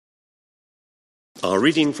Our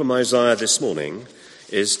reading from Isaiah this morning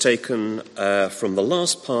is taken from the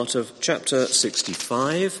last part of chapter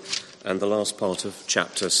 65 and the last part of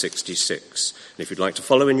chapter 66. And if you'd like to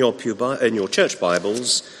follow in your church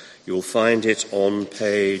Bibles, you'll find it on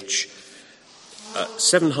page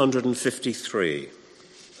 753.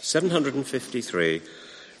 753,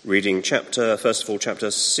 reading first of all,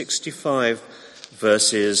 chapter 65,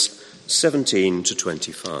 verses 17 to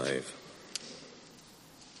 25.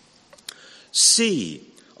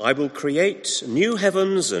 See, I will create new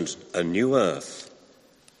heavens and a new earth.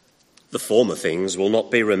 The former things will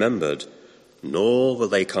not be remembered, nor will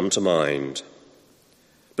they come to mind.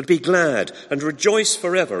 But be glad and rejoice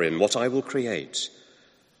forever in what I will create.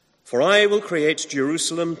 For I will create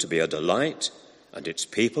Jerusalem to be a delight and its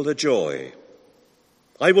people a joy.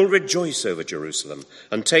 I will rejoice over Jerusalem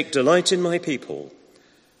and take delight in my people.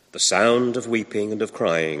 The sound of weeping and of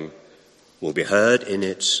crying will be heard in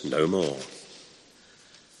it no more.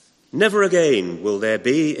 Never again will there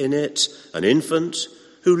be in it an infant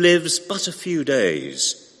who lives but a few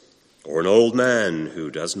days, or an old man who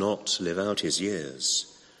does not live out his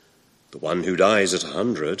years. The one who dies at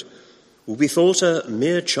 100 will be thought a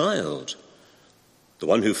mere child. The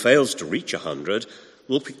one who fails to reach 100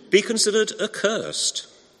 will be considered accursed.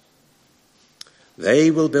 They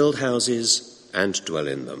will build houses and dwell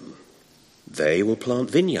in them. They will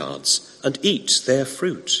plant vineyards and eat their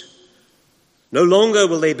fruit. No longer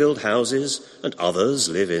will they build houses and others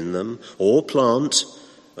live in them, or plant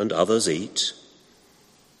and others eat.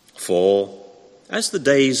 For as the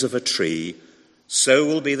days of a tree, so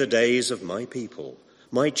will be the days of my people.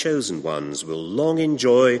 My chosen ones will long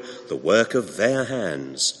enjoy the work of their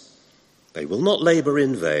hands. They will not labor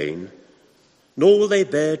in vain, nor will they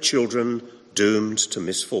bear children doomed to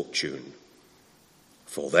misfortune.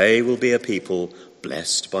 For they will be a people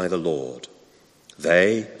blessed by the Lord,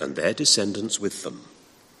 they and their descendants with them.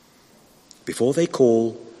 Before they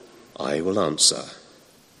call, I will answer.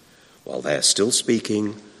 While they are still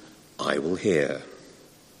speaking, I will hear.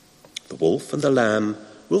 The wolf and the lamb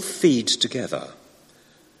will feed together,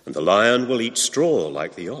 and the lion will eat straw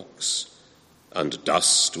like the ox, and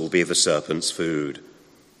dust will be the serpent's food.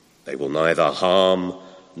 They will neither harm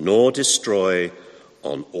nor destroy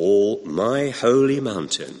on all my holy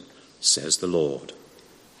mountain, says the Lord.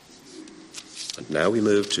 And now we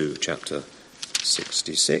move to chapter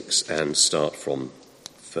 66 and start from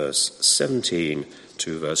verse 17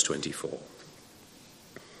 to verse 24.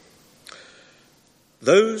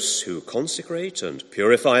 Those who consecrate and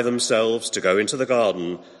purify themselves to go into the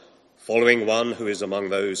garden, following one who is among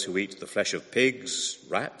those who eat the flesh of pigs,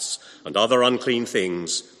 rats, and other unclean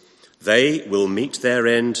things, they will meet their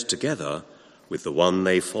end together with the one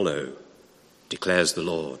they follow, declares the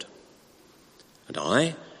Lord. And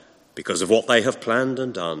I, because of what they have planned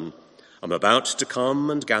and done, am about to come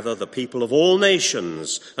and gather the people of all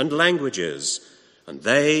nations and languages, and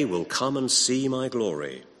they will come and see my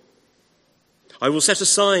glory. I will set a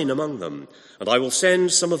sign among them, and I will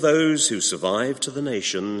send some of those who survive to the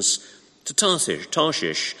nations, to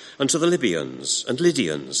Tarshish, and to the Libyans and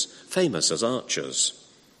Lydians, famous as archers,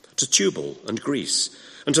 to Tubal and Greece,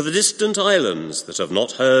 and to the distant islands that have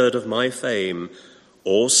not heard of my fame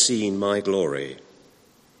or seen my glory.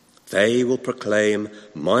 They will proclaim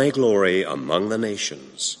my glory among the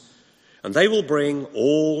nations, and they will bring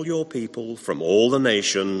all your people from all the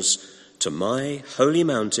nations to my holy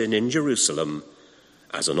mountain in Jerusalem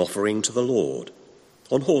as an offering to the Lord,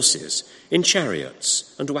 on horses, in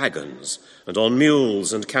chariots and wagons, and on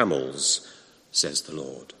mules and camels, says the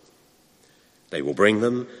Lord. They will bring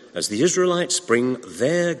them as the Israelites bring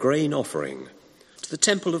their grain offering to the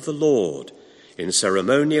temple of the Lord in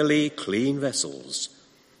ceremonially clean vessels.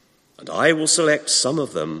 And I will select some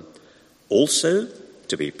of them also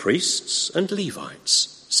to be priests and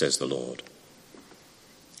Levites, says the Lord.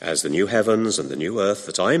 As the new heavens and the new earth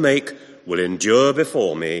that I make will endure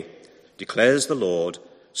before me, declares the Lord,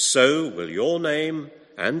 so will your name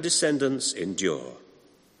and descendants endure.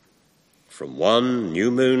 From one new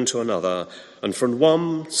moon to another, and from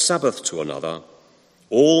one Sabbath to another,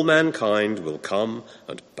 all mankind will come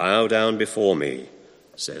and bow down before me,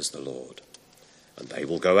 says the Lord. And they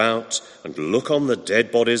will go out and look on the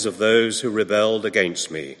dead bodies of those who rebelled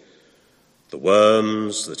against me. The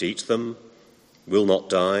worms that eat them will not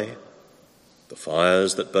die. The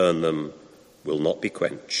fires that burn them will not be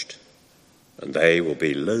quenched. And they will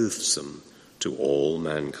be loathsome to all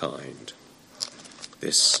mankind.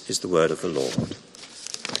 This is the word of the Lord.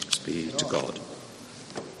 Thanks be to God.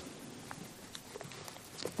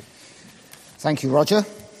 Thank you, Roger.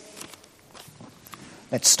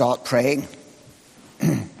 Let's start praying.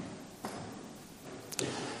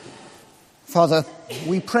 Father,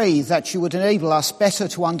 we pray that you would enable us better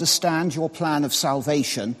to understand your plan of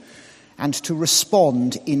salvation and to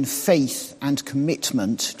respond in faith and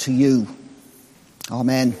commitment to you.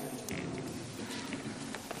 Amen.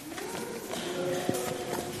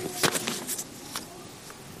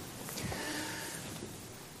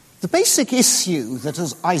 The basic issue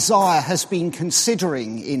that Isaiah has been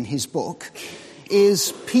considering in his book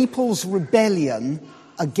is people's rebellion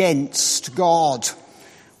against God.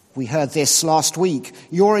 We heard this last week.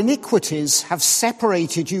 Your iniquities have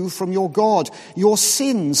separated you from your God. Your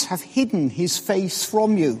sins have hidden his face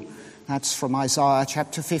from you. That's from Isaiah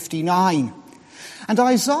chapter 59. And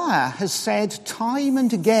Isaiah has said time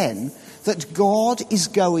and again that God is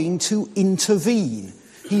going to intervene.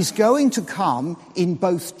 He's going to come in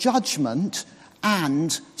both judgment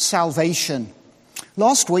and salvation.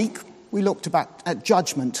 Last week, we looked at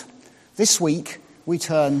judgment. This week, we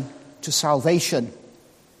turn to salvation.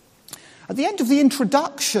 At the end of the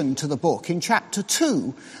introduction to the book, in chapter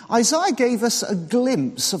 2, Isaiah gave us a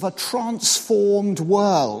glimpse of a transformed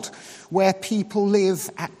world where people live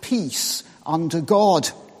at peace under God.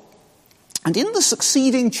 And in the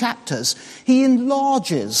succeeding chapters, he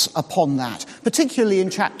enlarges upon that, particularly in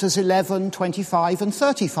chapters 11, 25, and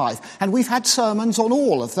 35. And we've had sermons on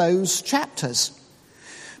all of those chapters.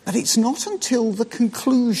 But it's not until the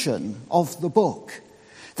conclusion of the book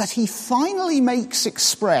that he finally makes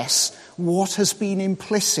express what has been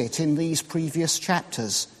implicit in these previous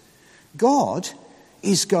chapters. God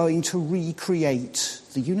is going to recreate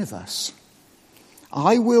the universe.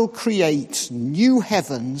 I will create new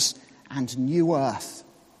heavens and new earth,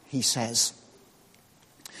 he says.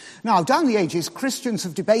 Now, down the ages, Christians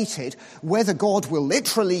have debated whether God will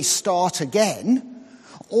literally start again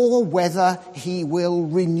or whether he will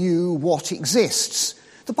renew what exists.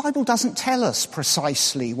 The Bible doesn't tell us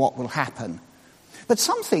precisely what will happen. But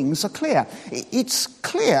some things are clear. It's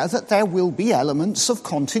clear that there will be elements of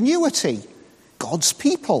continuity. God's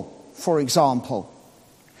people, for example.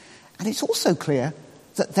 And it's also clear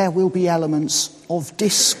that there will be elements of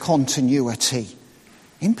discontinuity.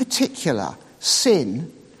 In particular,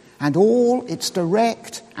 sin and all its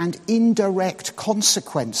direct and indirect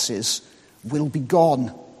consequences will be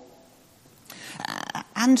gone.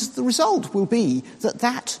 And the result will be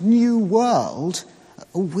that new world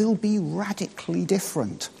will be radically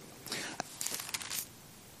different.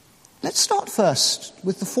 Let's start first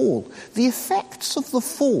with the fall. The effects of the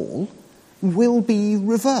fall will be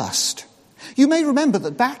reversed. You may remember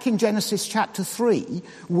that back in Genesis chapter 3,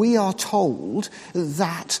 we are told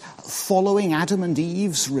that following Adam and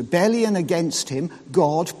Eve's rebellion against him,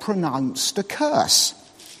 God pronounced a curse.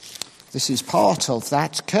 This is part of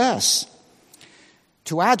that curse.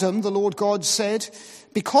 To Adam, the Lord God said,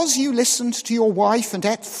 "Because you listened to your wife and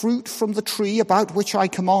ate fruit from the tree about which I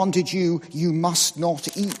commanded you, you must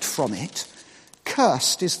not eat from it.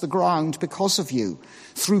 Cursed is the ground because of you.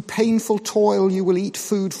 Through painful toil you will eat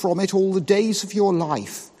food from it all the days of your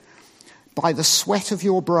life. By the sweat of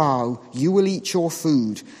your brow you will eat your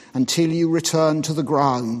food until you return to the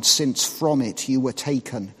ground, since from it you were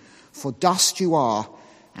taken. For dust you are,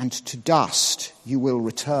 and to dust you will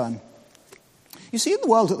return." You see, in the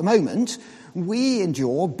world at the moment, we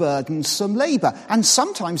endure burdensome labour, and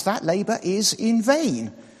sometimes that labour is in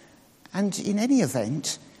vain. And in any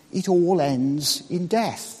event, it all ends in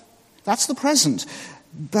death. That's the present.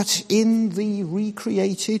 But in the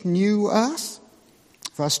recreated new earth,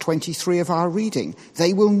 verse 23 of our reading,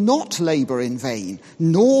 "They will not labour in vain,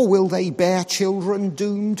 nor will they bear children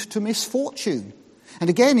doomed to misfortune." And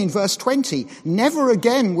again in verse 20, "Never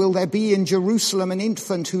again will there be in Jerusalem an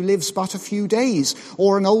infant who lives but a few days,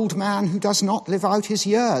 or an old man who does not live out his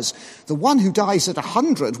years. The one who dies at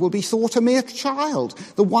 100 will be thought a mere child.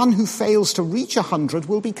 The one who fails to reach 100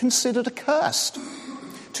 will be considered accursed."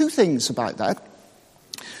 Two things about that.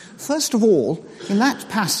 First of all, in that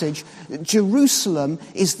passage, Jerusalem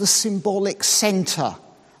is the symbolic centre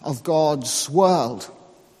of God's world.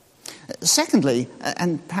 Secondly,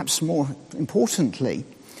 and perhaps more importantly,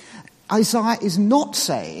 Isaiah is not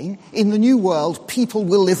saying in the new world people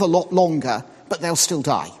will live a lot longer, but they'll still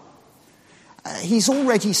die. He's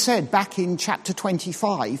already said back in chapter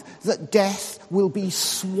 25 that death will be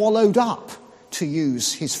swallowed up, to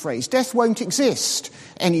use his phrase. Death won't exist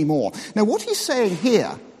anymore. Now, what he's saying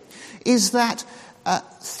here is that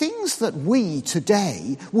things that we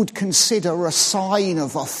today would consider a sign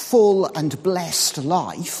of a full and blessed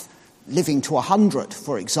life, living to 100,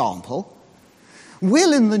 for example,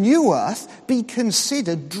 will in the new earth be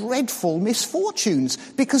considered dreadful misfortunes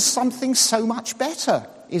because something so much better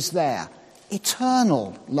is there,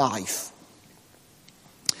 eternal life.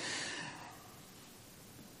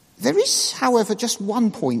 There is, however, just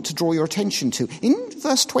one point to draw your attention to. In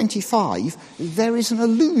verse 25, there is an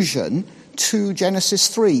allusion to Genesis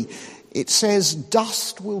 3. It says,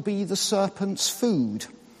 "Dust will be the serpent's food."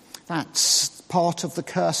 That's part of the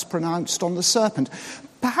curse pronounced on the serpent.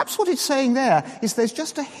 Perhaps what it's saying there is there's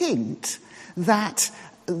just a hint that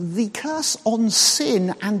the curse on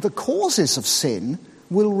sin and the causes of sin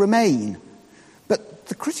will remain. But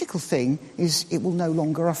the critical thing is it will no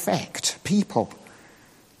longer affect people.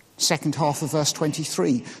 Second half of verse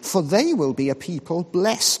 23, "For they will be a people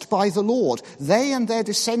blessed by the Lord, they and their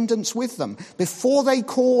descendants with them. Before they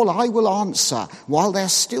call, I will answer. While they're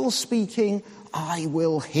still speaking, I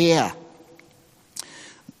will hear."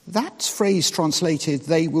 That phrase translated,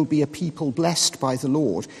 "they will be a people blessed by the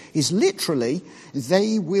Lord," is literally,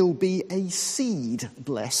 "they will be a seed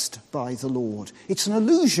blessed by the Lord." It's an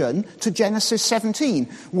allusion to Genesis 17,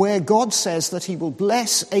 where God says that he will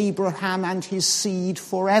bless Abraham and his seed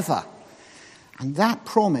forever. And that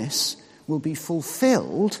promise will be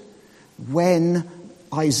fulfilled when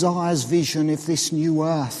Isaiah's vision of this new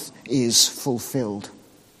earth is fulfilled.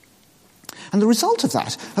 And the result of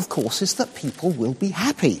that, of course, is that people will be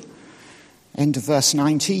happy. End of verse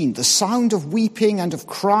 19. "The sound of weeping and of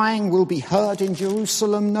crying will be heard in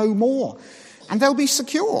Jerusalem no more, and they'll be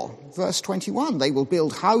secure." Verse 21, "They will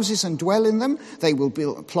build houses and dwell in them. They will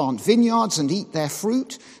plant vineyards and eat their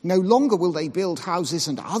fruit. No longer will they build houses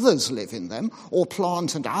and others live in them, or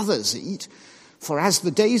plant and others eat. For as the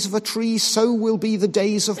days of a tree, so will be the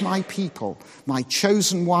days of my people. My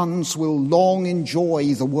chosen ones will long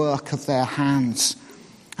enjoy the work of their hands.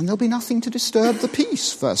 And there'll be nothing to disturb the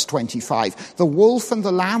peace." Verse 25, "The wolf and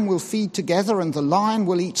the lamb will feed together, and the lion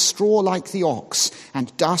will eat straw like the ox,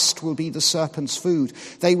 and dust will be the serpent's food.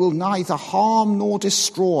 They will neither harm nor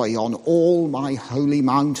destroy on all my holy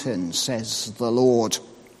mountain, says the Lord."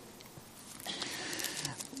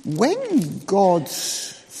 When God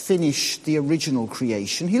finished the original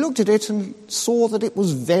creation, he looked at it and saw that it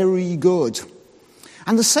was very good.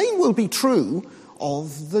 And the same will be true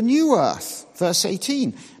of the new earth. Verse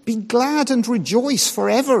 18, "Be glad and rejoice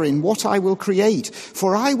forever in what I will create.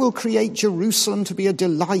 For I will create Jerusalem to be a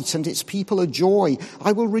delight and its people a joy.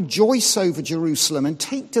 I will rejoice over Jerusalem and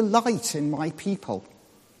take delight in my people."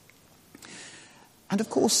 And of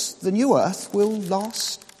course, the new earth will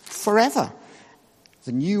last forever.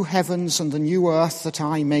 "The new heavens and the new earth that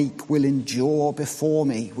I make will endure before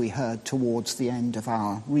me," we heard towards the end of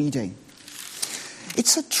our reading.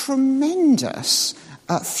 It's a tremendous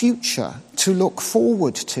future to look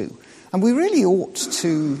forward to. And we really ought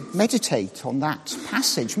to meditate on that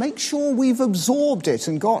passage, make sure we've absorbed it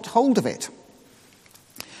and got hold of it.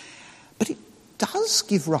 But it does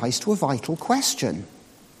give rise to a vital question.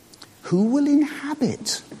 Who will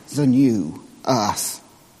inhabit the new earth?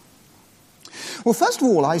 Well, first of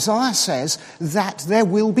all, Isaiah says that there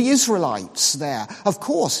will be Israelites there. Of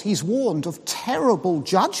course, he's warned of terrible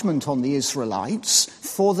judgment on the Israelites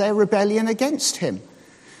for their rebellion against him.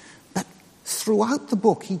 But throughout the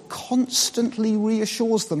book, he constantly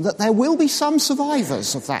reassures them that there will be some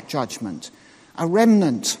survivors of that judgment, a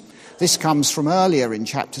remnant. This comes from earlier in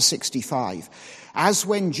chapter 65. "As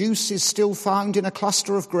when juice is still found in a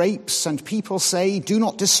cluster of grapes, and people say, 'Do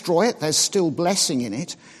not destroy it, there's still blessing in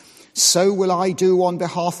it,' so will I do on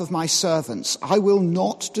behalf of my servants. I will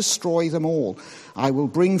not destroy them all. I will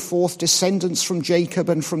bring forth descendants from Jacob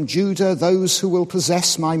and from Judah, those who will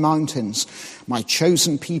possess my mountains. My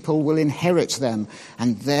chosen people will inherit them,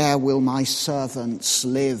 and there will my servants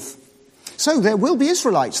live." So there will be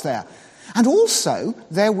Israelites there. And also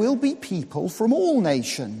there will be people from all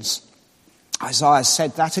nations. Isaiah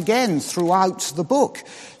said that again throughout the book.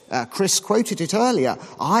 Chris quoted it earlier.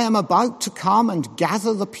 "I am about to come and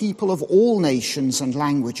gather the people of all nations and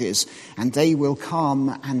languages, and they will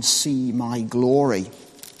come and see my glory."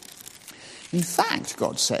 In fact,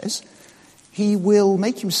 God says, he will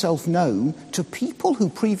make himself known to people who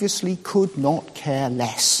previously could not care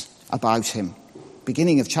less about him.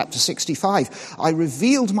 Beginning of chapter 65, "I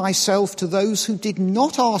revealed myself to those who did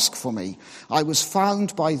not ask for me. I was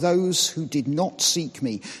found by those who did not seek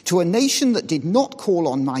me. To a nation that did not call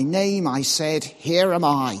on my name, I said, 'Here am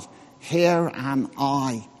I, here am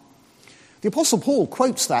I.'" The Apostle Paul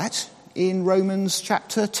quotes that in Romans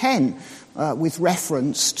chapter 10 with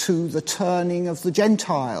reference to the turning of the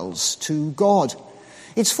Gentiles to God.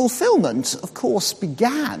 Its fulfillment, of course,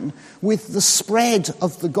 began with the spread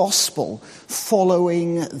of the gospel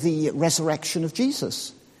following the resurrection of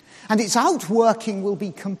Jesus. And its outworking will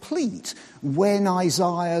be complete when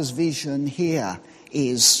Isaiah's vision here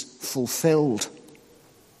is fulfilled.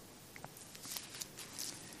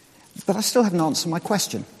 But I still haven't answered my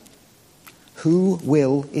question. who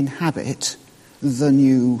will inhabit the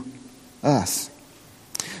new earth.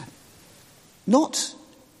 Not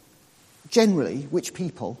generally which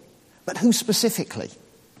people, but who specifically?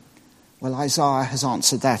 Well, Isaiah has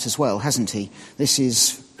answered that as well, hasn't he? This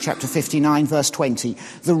is chapter 59, verse 20.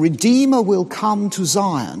 The Redeemer will come to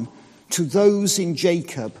Zion, to those in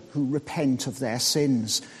Jacob who repent of their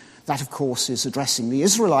sins. That, of course, is addressing the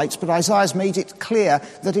Israelites, but Isaiah's made it clear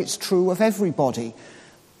that it's true of everybody.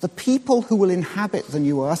 The people who will inhabit the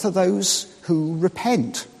new earth are those who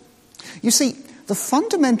repent. You see, the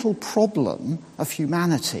fundamental problem of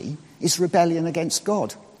humanity is rebellion against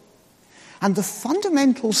God. And the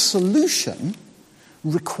fundamental solution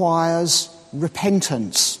requires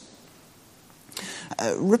repentance.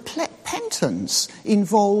 Repentance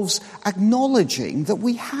involves acknowledging that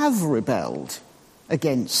we have rebelled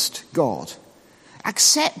against God,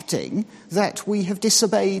 accepting that we have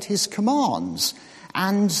disobeyed his commands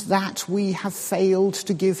and that we have failed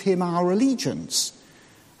to give him our allegiance.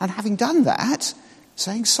 And having done that,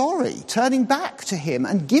 saying sorry, turning back to him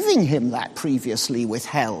and giving him that previously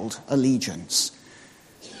withheld allegiance.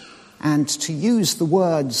 And to use the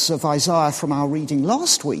words of Isaiah from our reading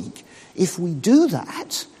last week, if we do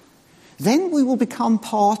that, then we will become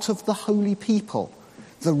part of the holy people,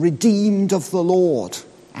 the redeemed of the Lord,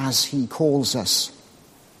 as he calls us.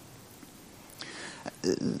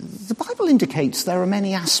 The Bible indicates there are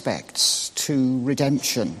many aspects to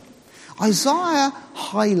redemption. Isaiah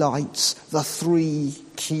highlights the three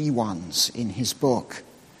key ones in his book.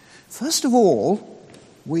 First of all,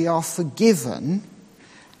 we are forgiven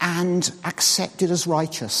and accepted as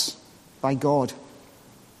righteous by God.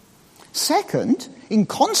 Second, in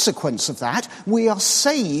consequence of that, we are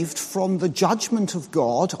saved from the judgment of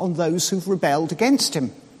God on those who've rebelled against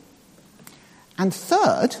him. And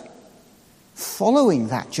third, following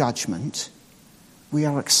that judgment, we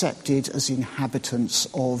are accepted as inhabitants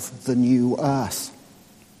of the new earth.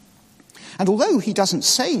 And although he doesn't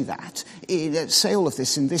say all of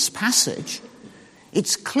this in this passage,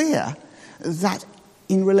 it's clear that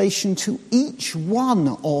in relation to each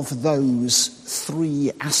one of those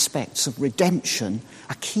three aspects of redemption,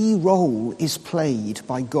 a key role is played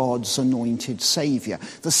by God's anointed Saviour.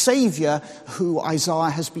 The Saviour who Isaiah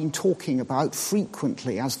has been talking about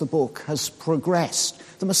frequently as the book has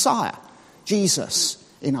progressed. The Messiah, Jesus,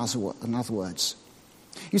 in other words.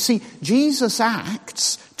 You see, Jesus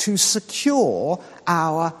acts to secure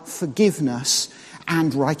our forgiveness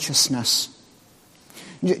and righteousness.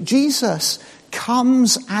 Jesus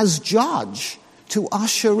comes as judge to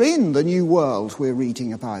usher in the new world we're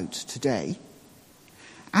reading about today.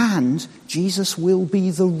 And Jesus will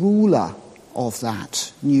be the ruler of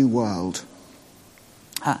that new world.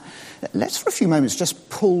 Let's for a few moments just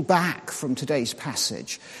pull back from today's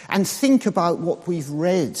passage and think about what we've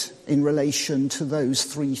read in relation to those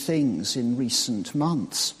three things in recent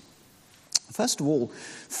months. First of all,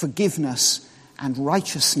 forgiveness and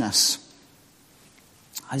righteousness.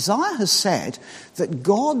 Isaiah has said that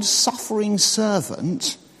God's suffering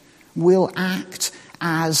servant will act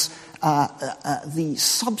as the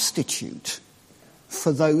substitute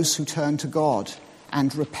for those who turn to God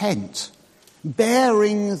and repent,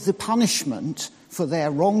 bearing the punishment for their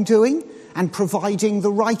wrongdoing and providing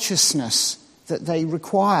the righteousness that they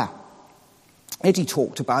require. Eddie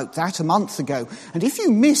talked about that a month ago. And if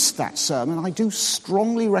you missed that sermon, I do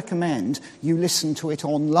strongly recommend you listen to it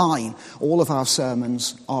online. All of our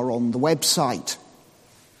sermons are on the website.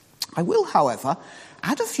 I will, however,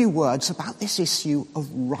 add a few words about this issue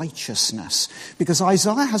of righteousness, because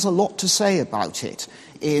Isaiah has a lot to say about it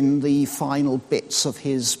in the final bits of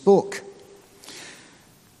his book.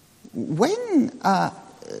 When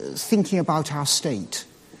thinking about our state,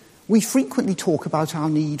 we frequently talk about our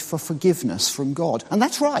need for forgiveness from God. And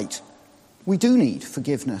that's right. We do need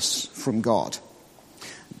forgiveness from God.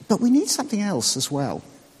 But we need something else as well.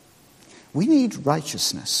 We need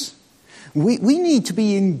righteousness. We need to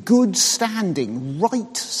be in good standing,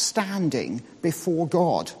 right standing before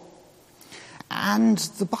God. And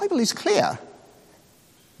the Bible is clear.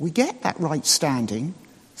 We get that right standing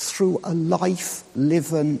through a life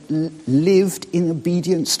lived in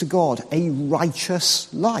obedience to God, a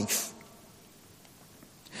righteous life.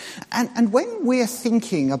 And when we're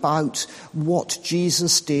thinking about what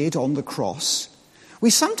Jesus did on the cross, we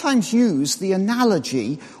sometimes use the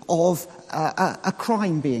analogy of a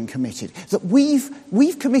crime being committed. That we've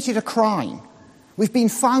committed a crime. We've been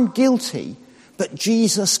found guilty, but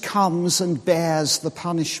Jesus comes and bears the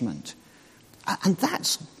punishment. And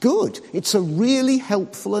that's good. It's a really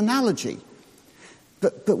helpful analogy.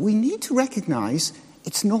 But we need to recognize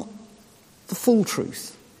it's not the full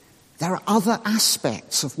truth. There are other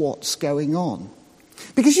aspects of what's going on.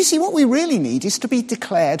 Because you see, what we really need is to be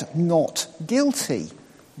declared not guilty,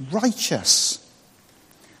 righteous.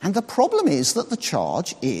 And the problem is that the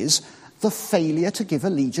charge is the failure to give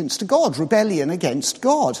allegiance to God, rebellion against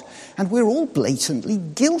God. And we're all blatantly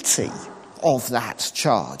guilty of that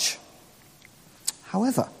charge.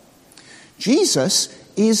 However, Jesus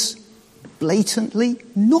is blatantly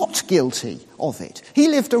not guilty of it. He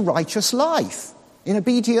lived a righteous life in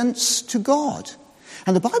obedience to God.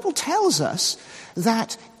 And the Bible tells us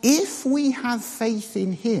that if we have faith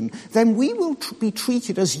in him, then we will be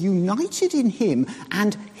treated as united in him,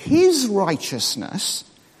 and his righteousness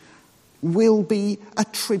will be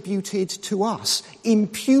attributed to us,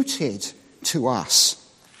 imputed to us.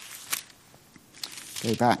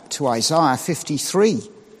 Go back to Isaiah 53.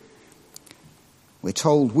 We're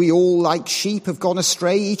told, we all like sheep have gone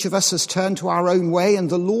astray, each of us has turned to our own way,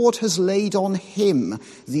 and the Lord has laid on him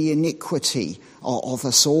the iniquity of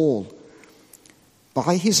us all.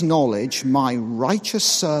 By his knowledge, my righteous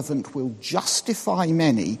servant will justify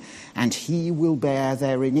many, and he will bear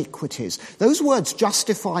their iniquities. Those words,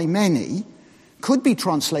 justify many, could be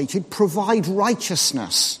translated, provide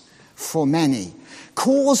righteousness for many,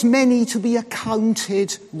 cause many to be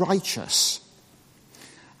accounted righteous.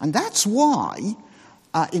 And that's why,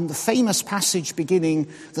 in the famous passage beginning,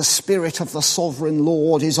 the Spirit of the Sovereign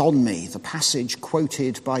Lord is on me, the passage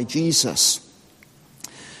quoted by Jesus,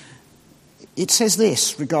 it says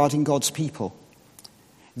this regarding God's people: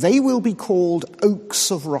 they will be called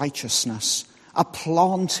oaks of righteousness, a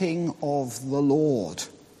planting of the Lord.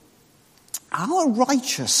 Our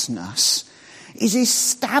righteousness is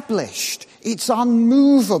established. It's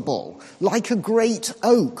unmovable, like a great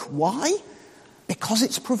oak. Why? Because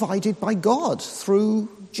it's provided by God through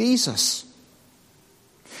Jesus.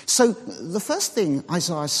 So the first thing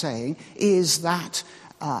Isaiah is saying is that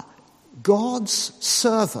God's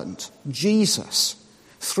servant, Jesus,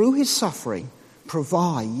 through his suffering,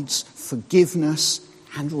 provides forgiveness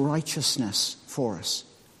and righteousness for us.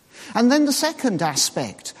 And then the second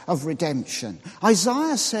aspect of redemption.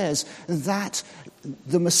 Isaiah says that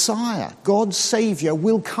the Messiah, God's Saviour,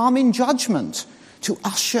 will come in judgment to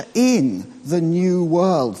usher in the new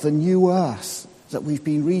world, the new earth that we've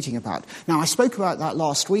been reading about. Now, I spoke about that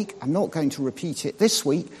last week. I'm not going to repeat it this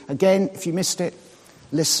week. Again, if you missed it,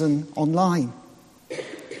 listen online.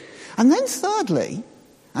 And then thirdly,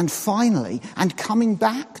 and finally, and coming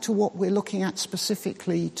back to what we're looking at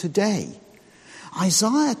specifically today,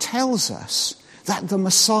 Isaiah tells us that the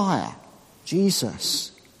Messiah,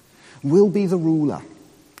 Jesus, will be the ruler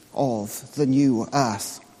of the new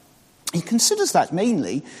earth. He considers that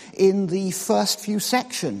mainly in the first few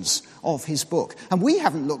sections of his book. And we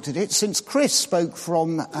haven't looked at it since Chris spoke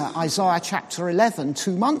from Isaiah chapter 11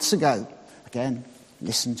 2 months ago. Again,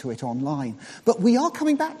 listen to it online. But we are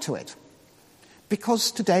coming back to it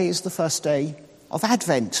because today is the first day of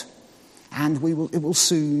Advent, and it will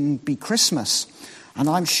soon be Christmas. And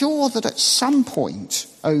I'm sure that at some point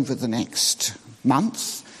over the next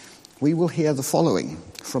month, we will hear the following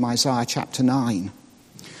from Isaiah chapter 9.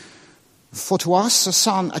 For to us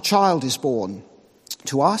a child is born,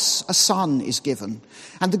 to us a son is given,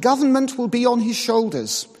 and the government will be on his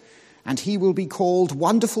shoulders, and he will be called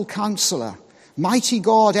Wonderful Counselor, Mighty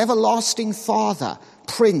God, Everlasting Father,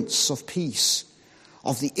 Prince of Peace.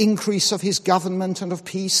 Of the increase of his government and of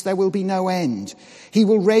peace there will be no end. He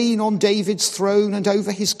will reign on David's throne and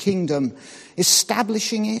over his kingdom,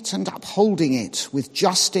 establishing it and upholding it with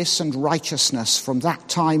justice and righteousness from that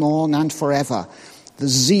time on and forever. The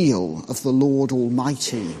zeal of the Lord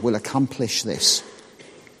Almighty will accomplish this.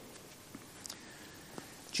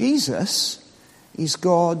 Jesus is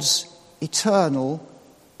God's eternal,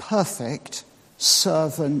 perfect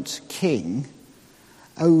servant king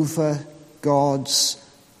over God's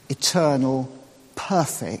eternal,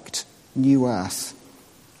 perfect new earth.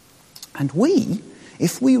 And we,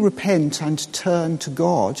 if we repent and turn to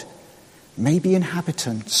God, may be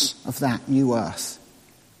inhabitants of that new earth.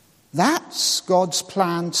 That's God's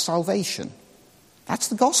planned salvation. That's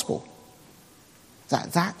the gospel.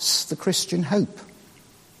 That's the Christian hope.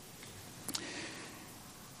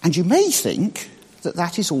 And you may think that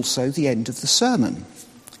that is also the end of the sermon.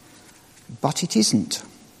 But it isn't.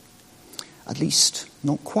 At least,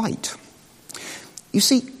 not quite. You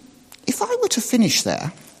see, if I were to finish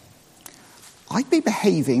there, I'd be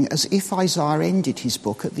behaving as if Isaiah ended his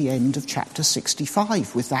book at the end of chapter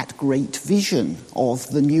 65 with that great vision of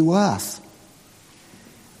the new earth.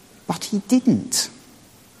 But he didn't.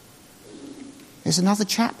 There's another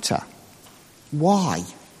chapter. Why?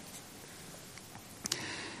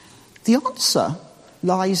 The answer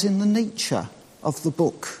lies in the nature of the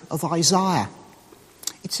book of Isaiah.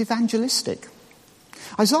 It's evangelistic.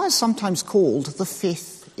 Isaiah is sometimes called the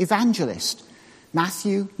fifth evangelist.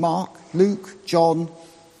 Matthew, Mark, Luke, John,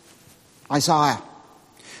 Isaiah.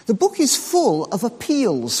 The book is full of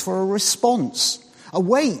appeals for a response.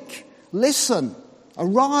 Awake, listen,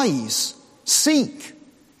 arise, seek,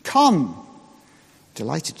 come.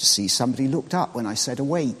 Delighted to see somebody looked up when I said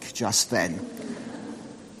awake just then.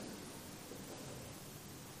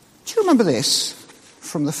 Do you remember this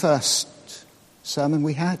from the first sermon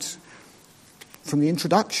we had? From the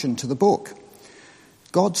introduction to the book.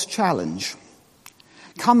 God's challenge.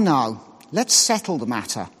 Come now, let's settle the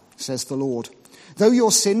matter, says the Lord. Though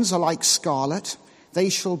your sins are like scarlet, they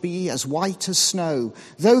shall be as white as snow.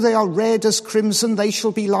 Though they are red as crimson, they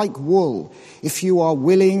shall be like wool. If you are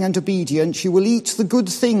willing and obedient, you will eat the good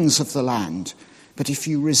things of the land. But if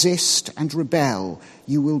you resist and rebel,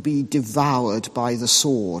 you will be devoured by the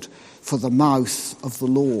sword, for the mouth of the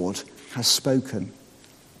Lord has spoken.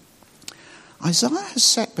 Isaiah has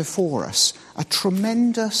set before us a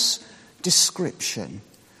tremendous description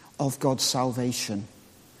of God's salvation,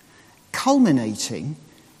 culminating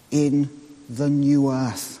in the new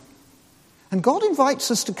earth. And God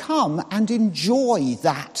invites us to come and enjoy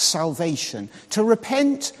that salvation, to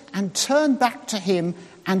repent and turn back to him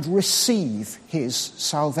and receive his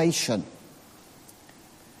salvation.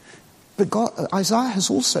 But Isaiah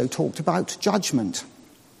has also talked about judgment.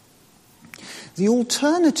 The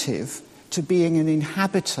alternative to being an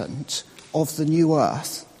inhabitant of the new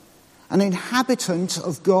earth, an inhabitant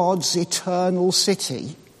of God's eternal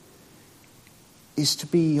city, is to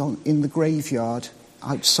be in the graveyard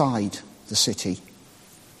outside the city.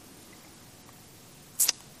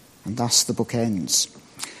 And thus the book ends.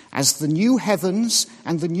 As the new heavens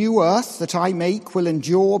and the new earth that I make will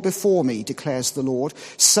endure before me, declares the Lord,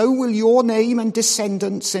 so will your name and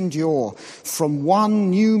descendants endure. From one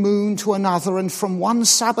new moon to another and from one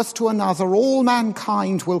Sabbath to another, all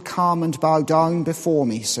mankind will come and bow down before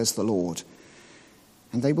me, says the Lord.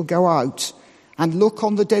 And they will go out and look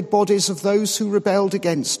on the dead bodies of those who rebelled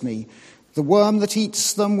against me. The worm that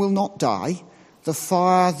eats them will not die. The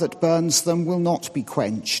fire that burns them will not be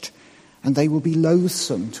quenched. And they will be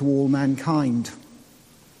loathsome to all mankind.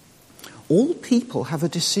 All people have a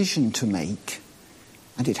decision to make,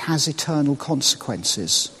 and it has eternal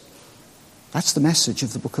consequences. That's the message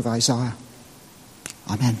of the book of Isaiah.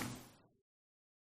 Amen.